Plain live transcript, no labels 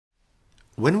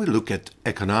When we look at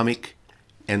economic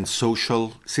and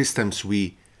social systems,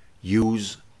 we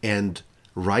use, and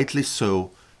rightly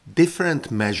so,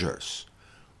 different measures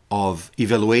of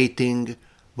evaluating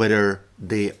whether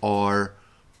they are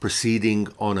proceeding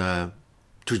on a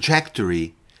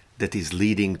trajectory that is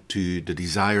leading to the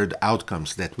desired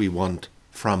outcomes that we want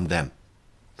from them.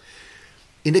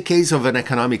 In the case of an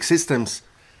economic systems,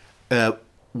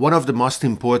 one of the most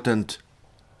important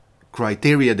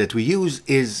criteria that we use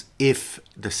is if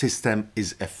the system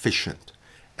is efficient.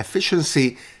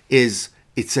 Efficiency is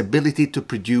its ability to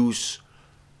produce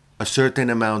a certain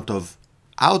amount of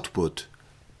output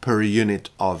per unit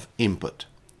of input,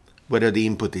 whether the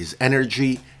input is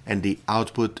energy and the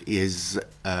output is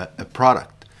a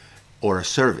product or a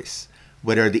service,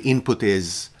 whether the input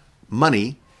is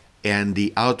money and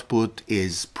the output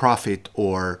is profit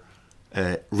or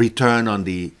return on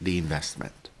the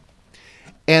investment.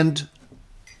 And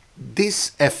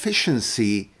this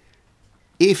efficiency,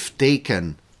 if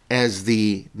taken as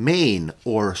the main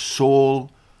or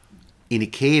sole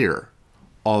indicator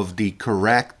of the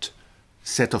correct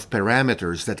set of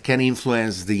parameters that can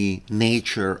influence the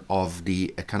nature of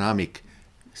the economic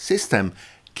system,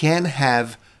 can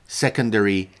have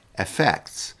secondary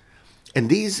effects. And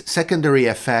these secondary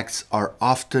effects are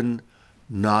often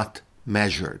not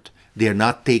measured. They are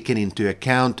not taken into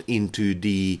account into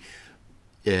the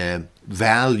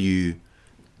value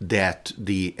that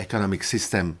the economic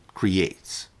system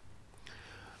creates.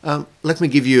 Let me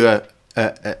give you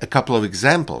a couple of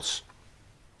examples.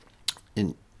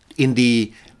 In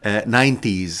the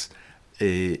 90s,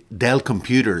 Dell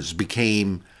computers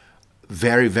became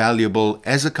very valuable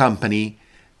as a company,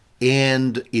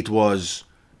 and it was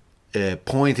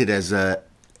pointed as an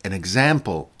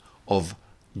example of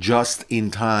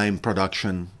just-in-time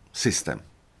production system.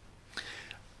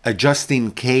 A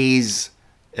just-in-case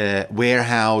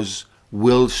warehouse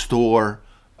will store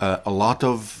a lot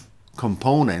of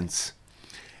components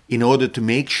in order to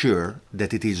make sure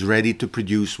that it is ready to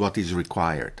produce what is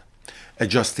required. A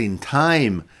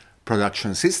just-in-time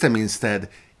production system instead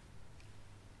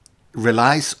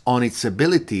relies on its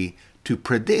ability to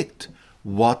predict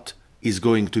what is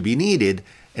going to be needed,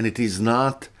 and it is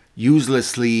not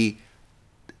uselessly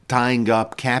tying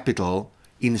up capital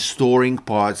in storing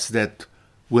parts that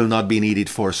will not be needed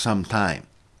for some time.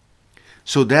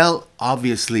 So Dell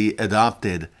obviously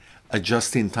adopted a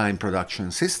just-in-time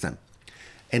production system.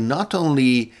 And not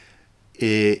only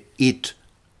it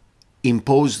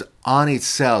imposed on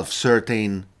itself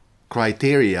certain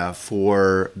criteria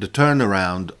for the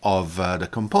turnaround of the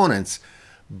components,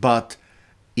 but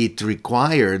it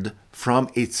required from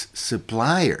its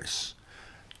suppliers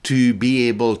to be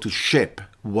able to ship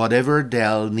whatever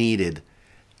Dell needed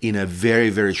in a very,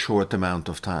 very short amount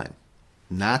of time.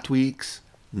 Not weeks,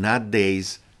 not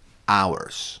days,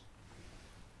 hours.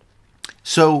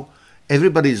 So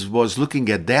everybody was looking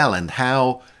at Dell and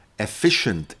how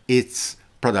efficient its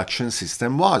production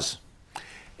system was.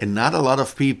 And not a lot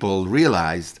of people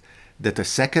realized that a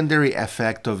secondary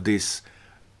effect of this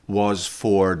was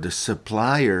for the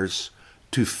suppliers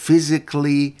to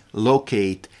physically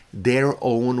locate their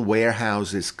own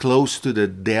warehouses close to the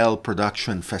Dell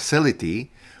production facility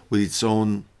with its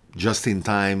own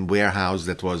just-in-time warehouse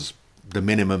that was the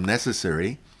minimum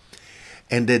necessary,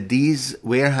 and that these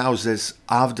warehouses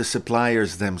of the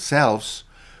suppliers themselves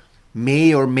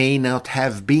may or may not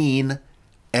have been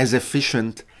as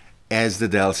efficient as the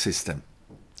Dell system.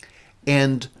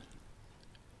 And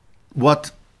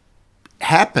what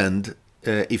happened,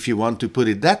 if you want to put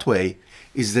it that way,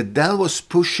 is that Dell was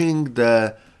pushing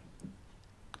the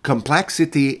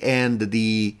complexity and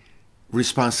the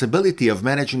responsibility of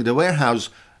managing the warehouse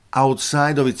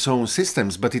outside of its own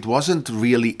systems, but it wasn't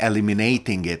really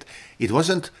eliminating it. It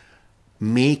wasn't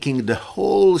making the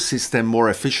whole system more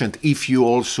efficient if you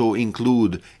also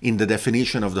include in the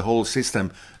definition of the whole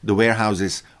system the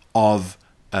warehouses of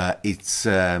its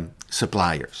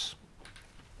suppliers.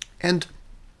 And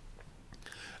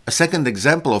a second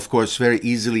example, of course, very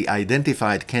easily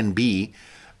identified can be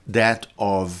that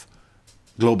of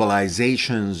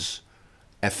globalization's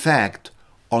effect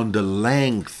on the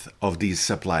length of these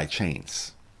supply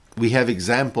chains. We have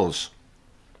examples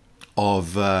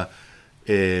of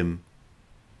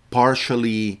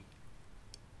partially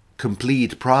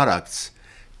complete products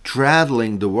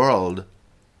traveling the world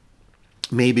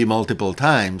maybe multiple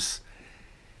times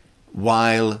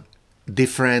while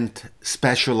different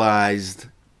specialized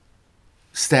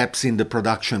steps in the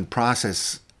production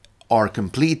process are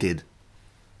completed.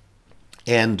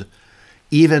 And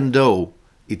even though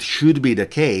it should be the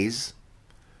case,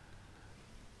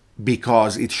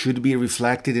 because it should be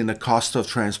reflected in the cost of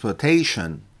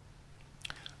transportation,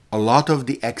 a lot of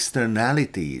the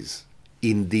externalities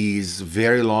in these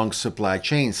very long supply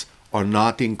chains are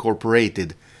not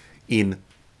incorporated in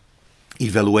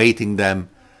evaluating them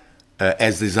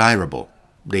as desirable.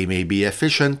 They may be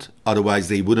efficient, otherwise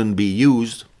they wouldn't be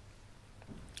used.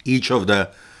 Each of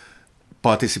the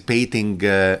participating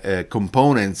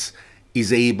components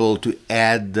is able to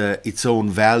add its own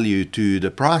value to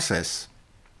the process.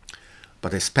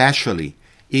 But especially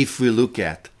if we look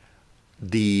at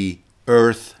the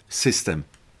Earth system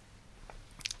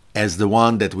as the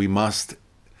one that we must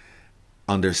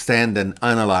understand and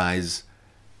analyze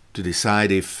to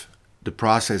decide if the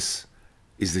process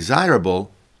is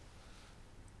desirable,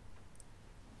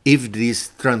 if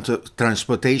these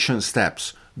transportation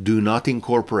steps do not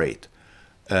incorporate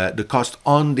the cost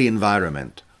on the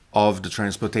environment of the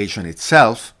transportation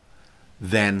itself,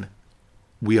 then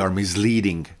we are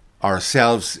misleading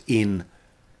ourselves in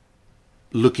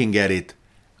looking at it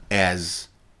as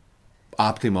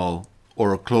optimal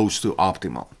or close to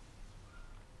optimal.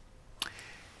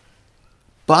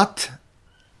 But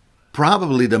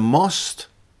probably the most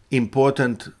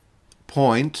important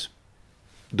point,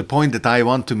 the point that I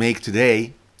want to make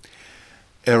today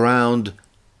around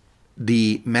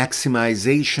the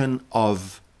maximization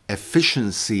of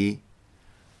efficiency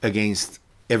against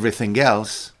everything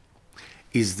else,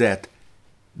 is that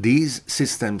these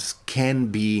systems can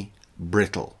be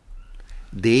brittle.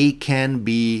 They can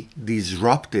be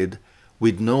disrupted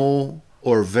with no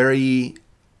or very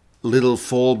little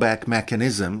fallback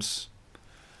mechanisms,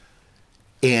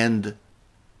 and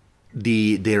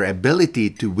their ability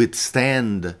to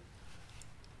withstand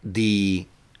the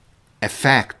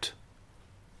effect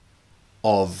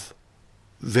of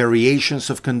variations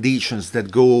of conditions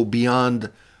that go beyond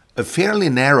a fairly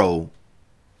narrow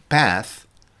path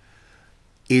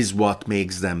is what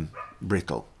makes them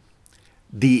brittle.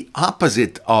 The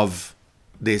opposite of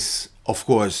this, of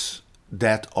course,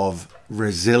 that of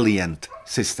resilient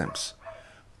systems.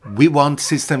 We want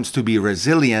systems to be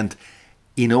resilient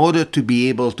in order to be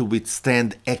able to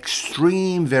withstand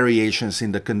extreme variations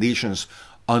in the conditions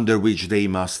under which they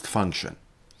must function.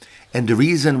 And the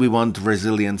reason we want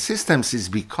resilient systems is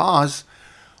because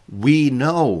we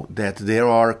know that there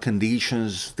are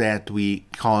conditions that we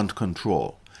can't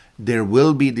control. There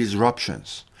will be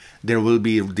disruptions. There will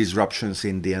be disruptions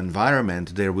in the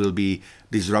environment. There will be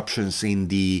disruptions in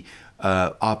the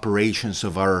operations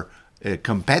of our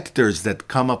competitors that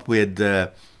come up with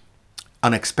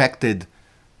unexpected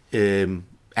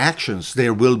actions.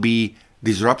 There will be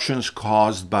disruptions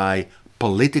caused by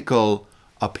political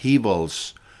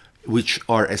upheavals, which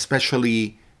are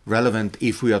especially relevant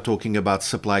if we are talking about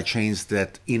supply chains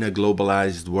that in a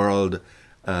globalized world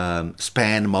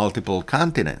span multiple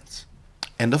continents.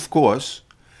 And of course,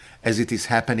 as it is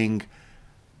happening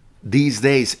these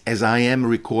days, as I am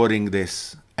recording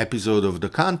this episode of The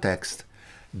Context,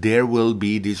 there will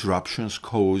be disruptions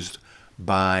caused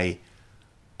by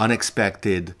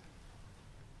unexpected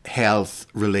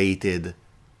health-related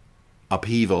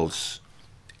upheavals,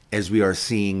 as we are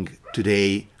seeing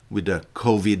today with the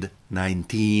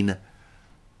COVID-19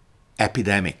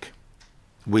 epidemic,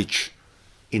 which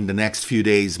in the next few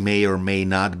days may or may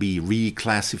not be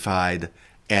reclassified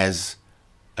as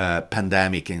a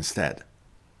pandemic instead.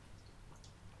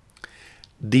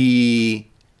 The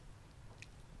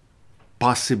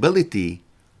possibility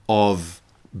of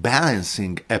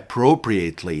balancing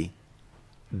appropriately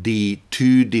the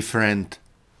two different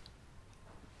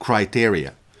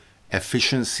criteria,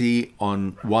 efficiency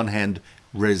on one hand,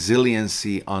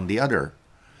 resiliency on the other,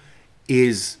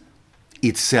 is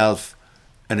itself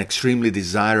an extremely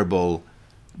desirable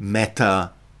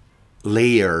meta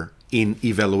layer in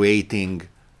evaluating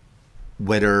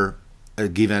whether a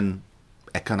given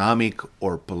economic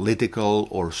or political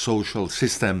or social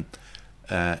system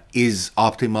is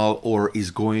optimal or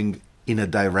is going in a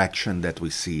direction that we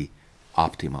see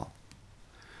optimal.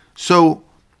 So,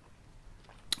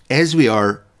 as we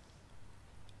are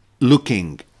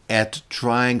looking at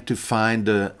trying to find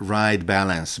the right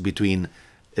balance between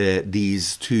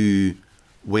these two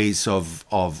ways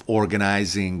of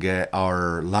organizing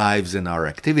our lives and our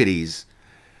activities,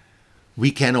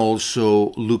 we can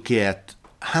also look at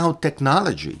how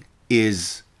technology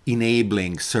is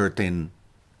enabling certain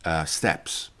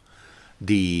steps.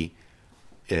 The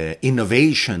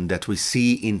innovation that we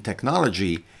see in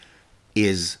technology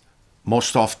is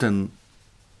most often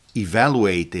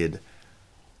evaluated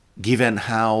given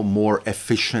how more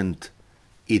efficient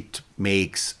it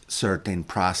makes certain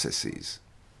processes.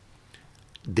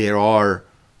 There are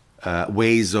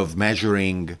ways of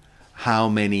measuring how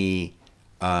many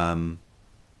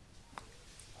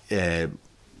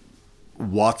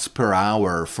watts per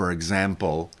hour, for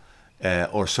example,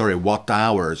 watt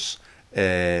hours,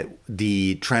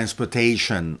 the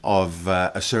transportation of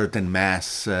a certain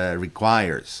mass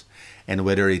requires, and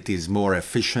whether it is more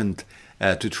efficient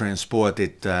to transport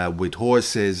it with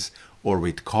horses or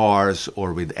with cars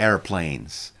or with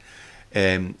airplanes,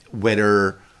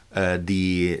 whether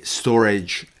the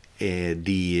storage,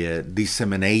 the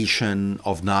dissemination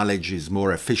of knowledge is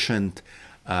more efficient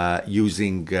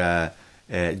using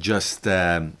just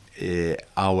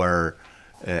our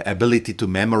ability to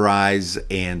memorize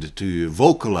and to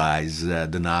vocalize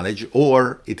the knowledge,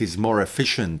 or it is more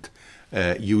efficient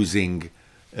using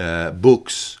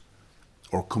books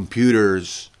or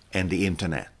computers and the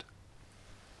internet.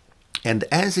 And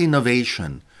as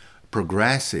innovation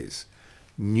progresses,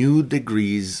 new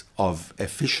degrees of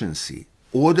efficiency,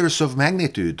 orders of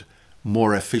magnitude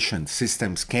more efficient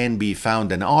systems can be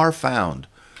found and are found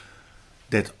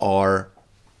that are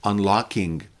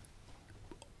unlocking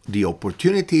the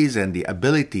opportunities and the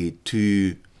ability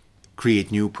to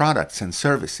create new products and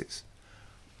services.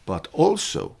 But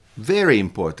also, very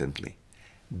importantly,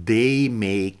 they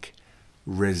make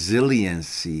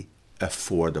resiliency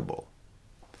affordable.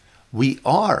 We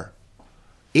are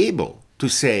able to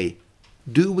say,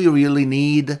 do we really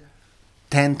need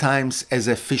 10 times as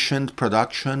efficient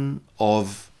production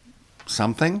of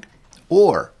something?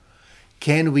 Or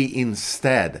can we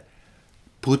instead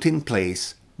put in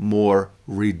place more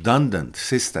redundant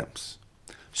systems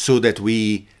so that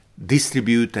we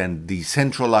distribute and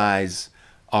decentralize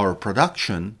our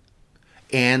production,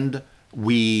 and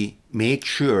we make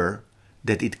sure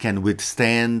that it can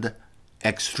withstand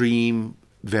extreme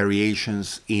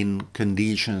variations in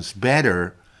conditions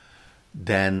better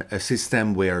than a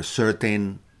system where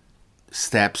certain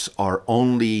steps are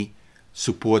only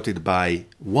supported by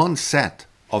one set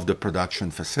of the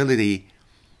production facility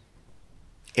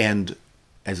and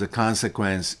as a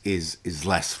consequence is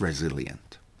less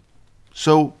resilient.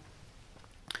 So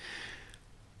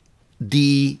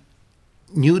the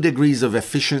new degrees of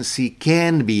efficiency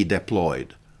can be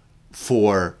deployed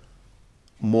for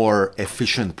more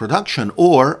efficient production,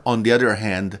 or on the other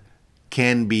hand,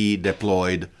 can be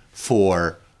deployed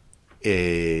for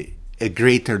a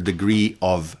greater degree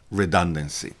of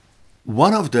redundancy.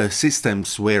 One of the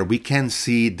systems where we can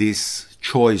see this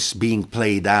choice being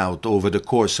played out over the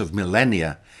course of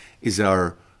millennia is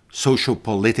our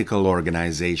socio-political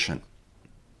organization.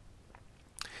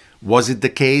 Was it the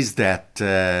case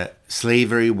that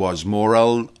slavery was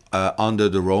moral under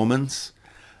the Romans?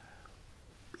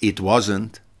 It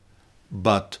wasn't,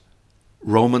 but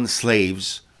Roman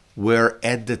slaves were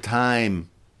at the time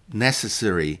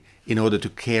necessary in order to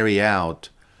carry out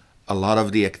a lot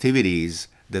of the activities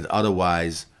that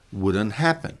otherwise wouldn't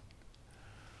happen.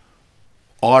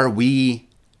 Are we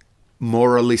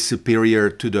morally superior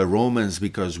to the Romans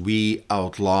because we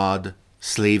outlawed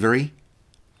slavery?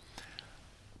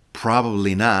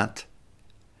 Probably not,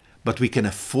 but we can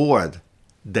afford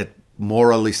that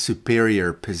morally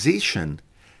superior position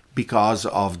because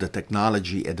of the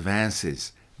technology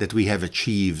advances that we have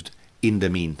achieved in the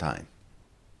meantime.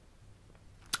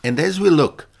 And as we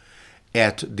look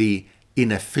at the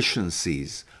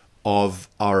inefficiencies of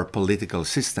our political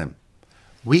system,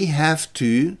 we have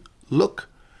to look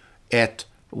at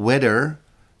whether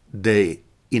the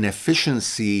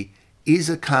inefficiency is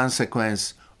a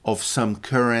consequence of some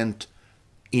current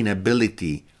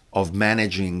inability of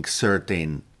managing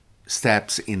certain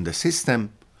steps in the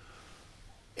system,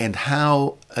 and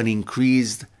how an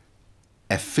increased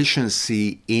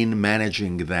efficiency in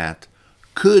managing that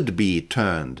could be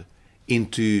turned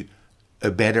into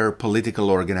a better political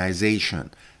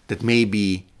organization that may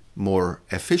be more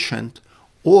efficient,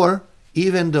 or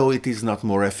even though it is not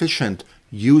more efficient,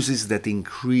 uses that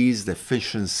increased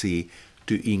efficiency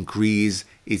to increase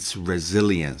its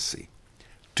resiliency,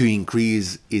 to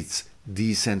increase its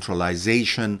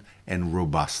decentralization and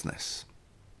robustness.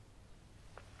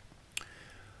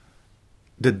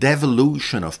 The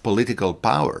devolution of political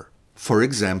power, for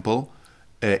example,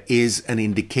 is an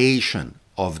indication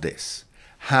of this.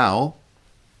 How,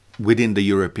 within the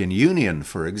European Union,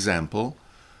 for example,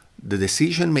 the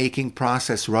decision-making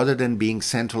process, rather than being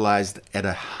centralized at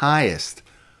a highest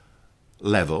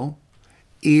level,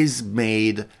 is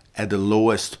made at the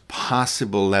lowest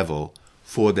possible level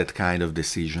for that kind of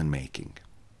decision-making.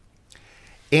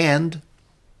 And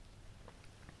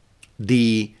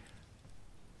the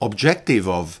objective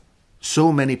of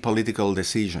so many political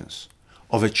decisions,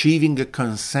 of achieving a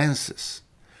consensus,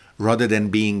 rather than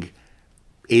being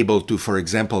able to, for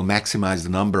example, maximize the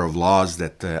number of laws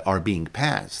that are being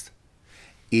passed,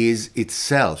 is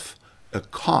itself a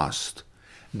cost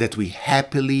that we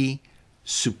happily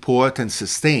support and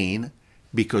sustain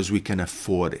because we can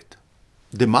afford it.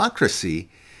 Democracy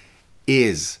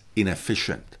is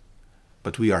inefficient,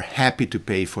 but we are happy to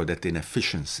pay for that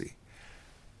inefficiency.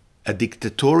 A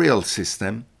dictatorial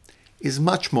system is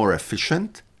much more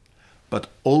efficient, but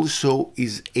also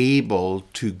is able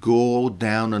to go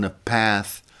down on a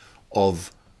path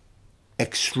of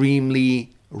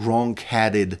extremely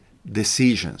wrong-headed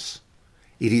decisions.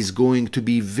 It is going to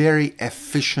be very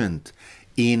efficient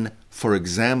in, for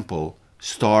example,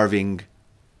 starving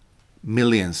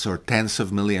millions or tens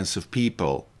of millions of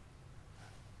people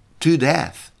to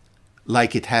death,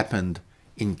 like it happened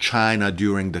in China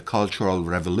during the Cultural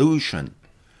Revolution,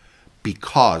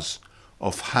 because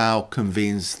of how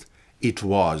convinced it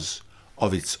was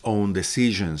of its own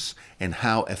decisions and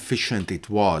how efficient it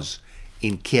was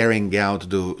in carrying out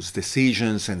those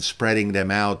decisions and spreading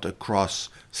them out across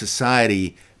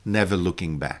society, never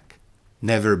looking back,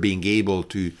 never being able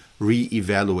to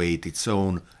re-evaluate its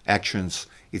own actions,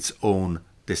 its own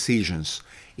decisions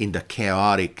in the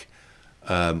chaotic,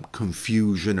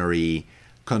 confusionary,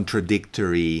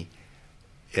 contradictory,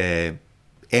 and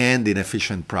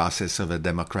inefficient process of a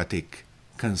democratic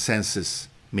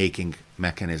consensus-making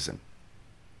mechanism.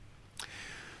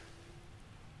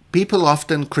 People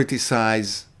often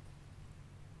criticize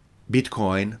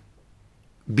Bitcoin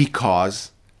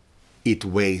because it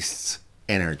wastes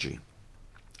energy.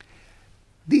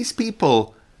 These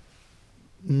people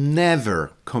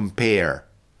never compare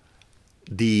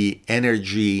the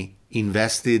energy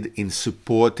invested in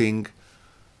supporting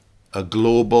a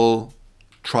global,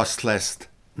 trustless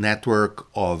network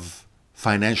of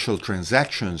financial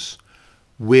transactions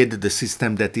with the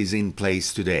system that is in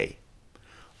place today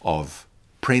of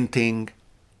printing,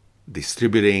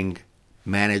 distributing,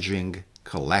 managing,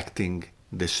 collecting,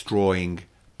 destroying,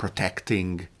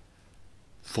 protecting,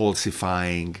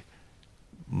 falsifying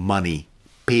money,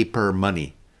 paper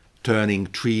money, turning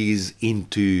trees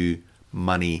into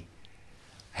money,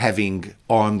 having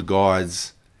armed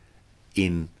guards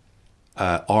in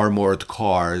armored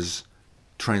cars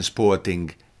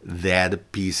transporting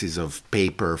dead pieces of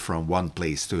paper from one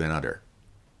place to another.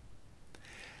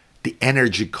 The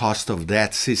energy cost of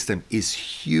that system is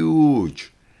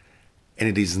huge, and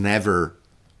it is never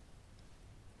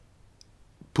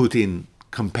put in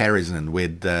comparison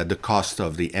with the cost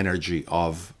of the energy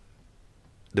of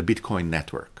the Bitcoin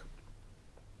network.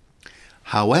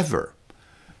 However,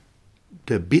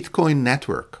 the Bitcoin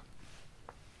network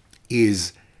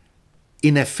is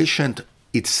inefficient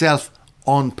itself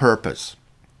on purpose,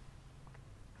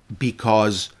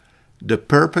 because the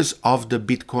purpose of the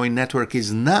Bitcoin network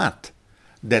is not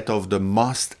that of the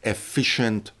most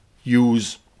efficient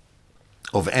use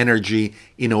of energy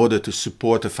in order to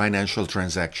support a financial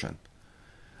transaction.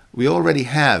 We already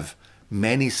have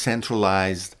many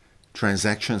centralized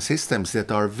transaction systems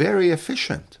that are very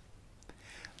efficient.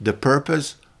 The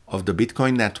purpose of the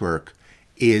Bitcoin network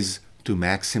is to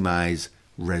maximize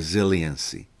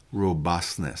resiliency,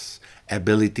 robustness,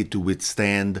 ability to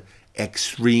withstand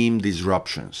extreme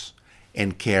disruptions,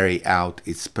 and carry out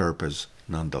its purpose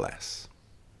nonetheless.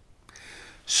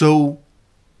 So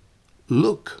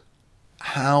look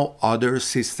how other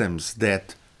systems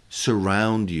that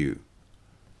surround you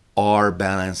are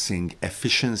balancing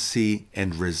efficiency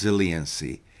and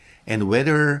resiliency, and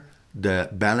whether the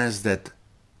balance that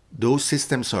those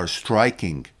systems are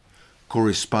striking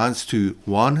corresponds to,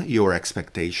 one, your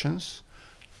expectations,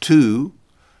 two,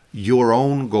 your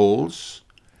own goals,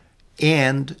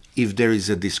 and if there is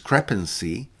a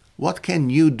discrepancy, what can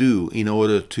you do in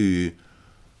order to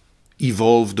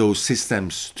evolve those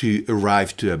systems to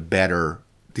arrive to a better,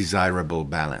 desirable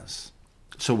balance?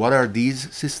 So what are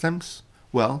these systems?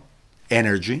 Well,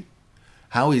 energy.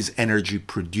 How is energy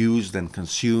produced and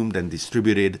consumed and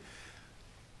distributed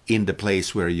in the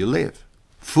place where you live?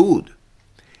 Food.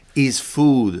 Is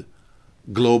food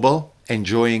global,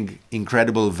 enjoying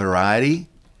incredible variety,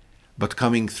 but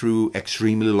coming through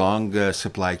extremely long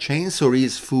supply chains? Or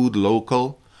is food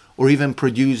local, or even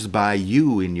produced by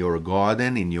you in your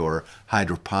garden, in your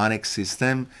hydroponic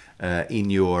system, in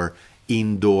your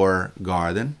indoor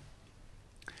garden?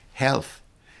 Health.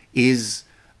 Is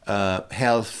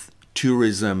health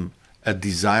tourism a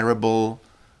desirable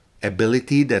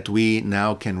ability that we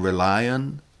now can rely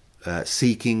on,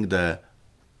 seeking the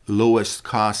lowest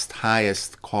cost,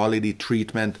 highest quality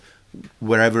treatment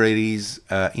wherever it is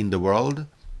in the world?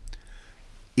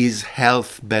 Is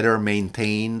health better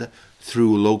maintained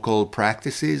through local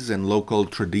practices and local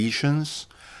traditions,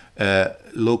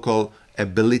 local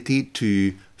ability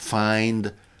to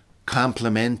find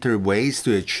complementary ways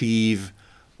to achieve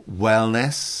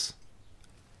wellness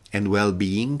and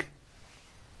well-being?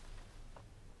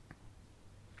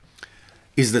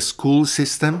 Is the school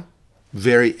system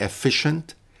very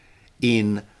efficient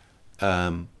in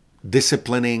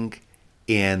disciplining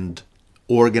and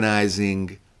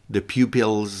organizing the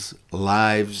pupils'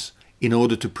 lives in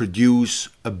order to produce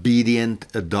obedient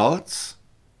adults?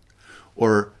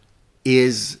 Or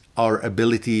is our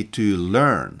ability to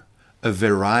learn a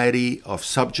variety of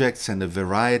subjects and a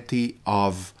variety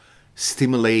of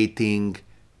stimulating,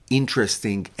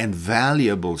 interesting, and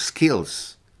valuable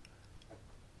skills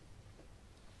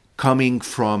coming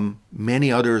from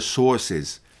many other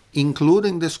sources,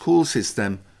 including the school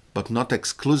system, but not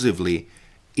exclusively,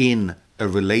 in a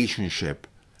relationship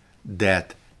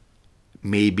that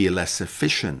may be less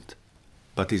efficient,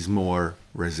 but is more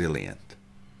resilient?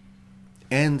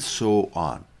 And so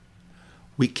on.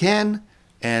 We can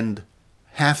and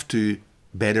have to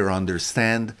better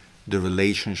understand the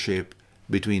relationship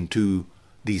between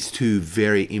these two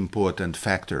very important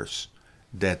factors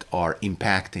that are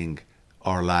impacting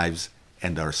our lives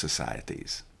and our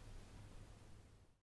societies.